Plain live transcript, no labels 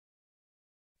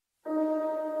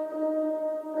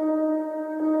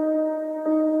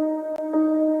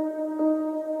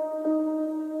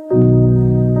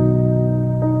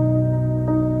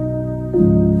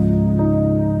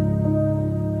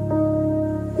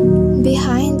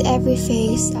Behind every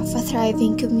face of a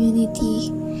thriving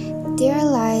community, there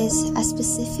lies a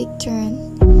specific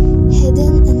turn,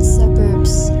 hidden in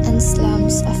suburbs and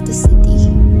slums of the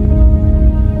city,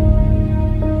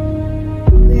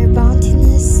 where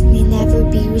bountiness may never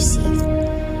be received,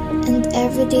 and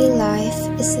everyday life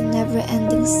is a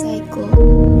never-ending cycle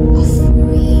of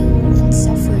worrying and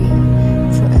suffering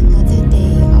for another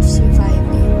day of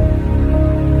surviving.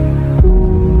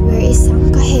 Where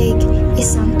isang kahig,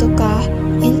 isang tuka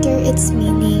enter its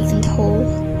meaning and whole.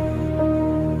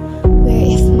 Where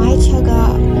if my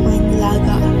tiyaga, my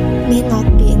nilaga may not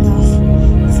be enough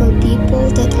for people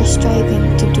that are striving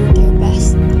to do their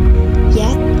best,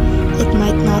 yet it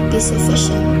might not be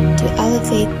sufficient to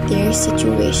elevate their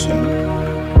situation.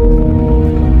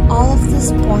 All of this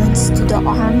points to the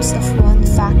arms of one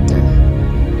factor: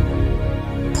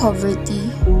 poverty.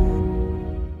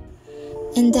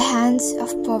 In the hands of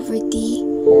poverty,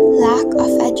 lack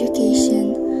of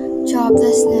education,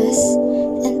 joblessness,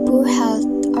 and poor health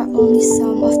are only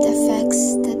some of the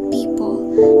effects that people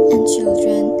and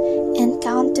children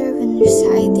encounter when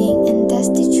residing in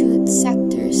destitute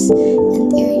sectors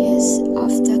and areas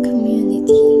of the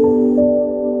community.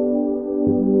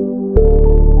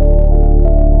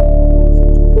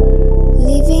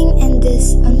 Living in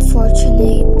these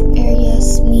unfortunate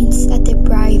areas means a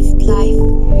deprived life,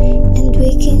 and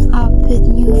waking up with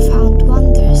newfound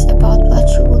wonders about what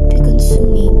you would be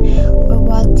consuming or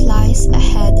what lies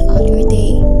ahead on your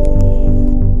day.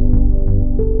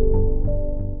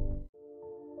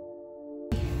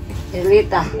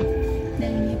 Delita.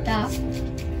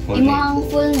 Imo ang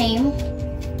full name?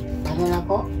 Ano na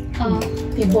ko?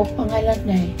 Tibok pangalan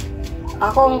na eh.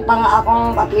 Akong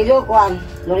apelyido ko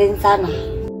Lorenzana.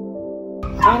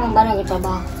 Ako nang ba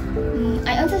nagtrabaho?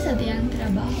 Ay, ano sa diyang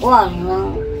trabaho? Kuan,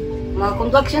 mga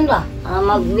construction ba?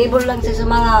 Mag-labor lang sa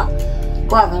mga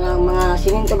mga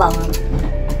siminto ba?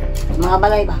 Mga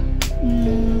balay ba?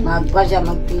 Magkuhan siya,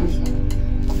 mag-clean siya.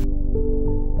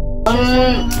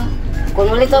 Kung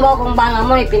ulit trabaho kong bana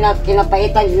mo,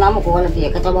 kinapaitan din mo kung wala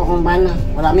siya katrabaho kong bana.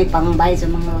 Wala may pangbayad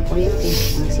sa mga kuryente,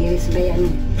 mga series ba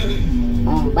yan.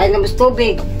 Bayad na mas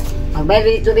tubig. Magbayad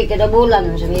din tubig kada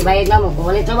bulan. So may bayad na mo. Kung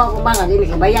wala trabaho kong bana, di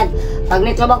may kabayad. Pag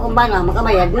may trabaho kong bana,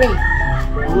 makabayad ni.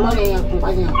 Ano na yung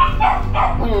kumpanya.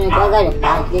 Ano na bagay,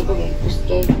 kahit kayo ko kayo. Tapos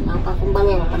kayo,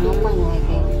 nakakumbanya, mapanaman,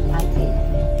 kayo, kahit kayo.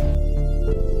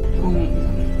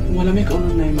 Wala may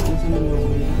kaunan na yung maunsa na mo.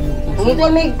 Ang ito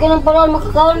may kanang parang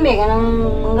makakaon may, kanang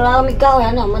manggalamig ka,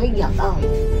 ano, marigya ka.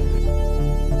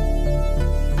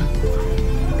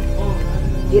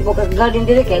 Di po kag-garden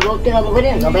dili kay lote na mo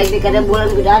ganyan. Kabayad may kada bulan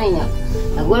gudani niya.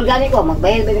 Nagul gani ko,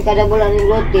 magbayad may kada bulan ng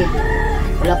lote.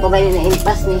 Wala pa ba yun na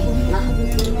impas ni?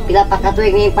 Pila pa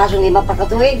katuig ni impaso, 5 pa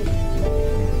katuig.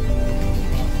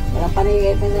 Wala pa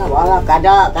ni, wala,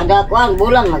 kada kuan,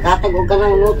 bulan, magkatagog ka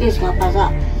ng notice nga pa sa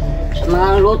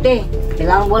mga lote.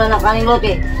 Ilang bulan na kaning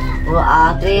lote?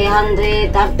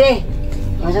 330.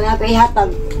 Yung sa nga pa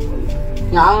ihatag.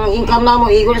 Nga ang income na mo,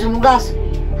 igol sa bugas.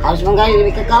 Halos mong gani,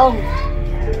 may kakaon.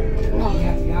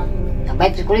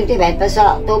 Bayad sa kurinti, bayad pa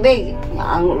sa tubig.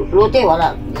 Ang lote,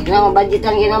 wala. Hindi na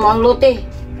mabudgetan ginama ang lote.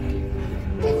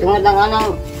 Tungod lang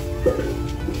anang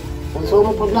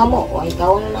konsumo po na mo, o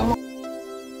ikaw na mo.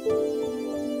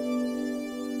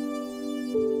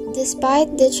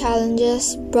 Despite the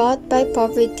challenges brought by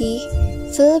poverty,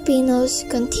 Filipinos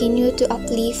continue to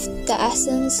uplift the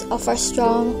essence of our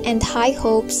strong and high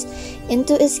hopes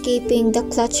into escaping the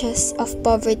clutches of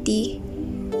poverty.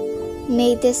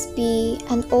 May this be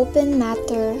an open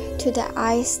matter to the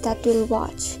eyes that will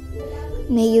watch.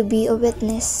 May you be a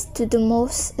witness to the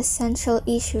most essential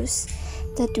issues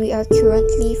that we are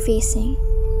currently facing.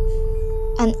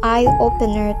 An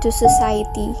eye-opener to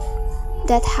society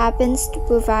that happens to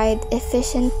provide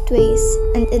efficient ways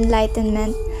and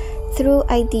enlightenment through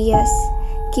ideas,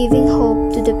 giving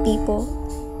hope to the people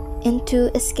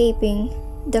into escaping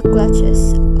the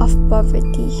clutches of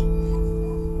poverty.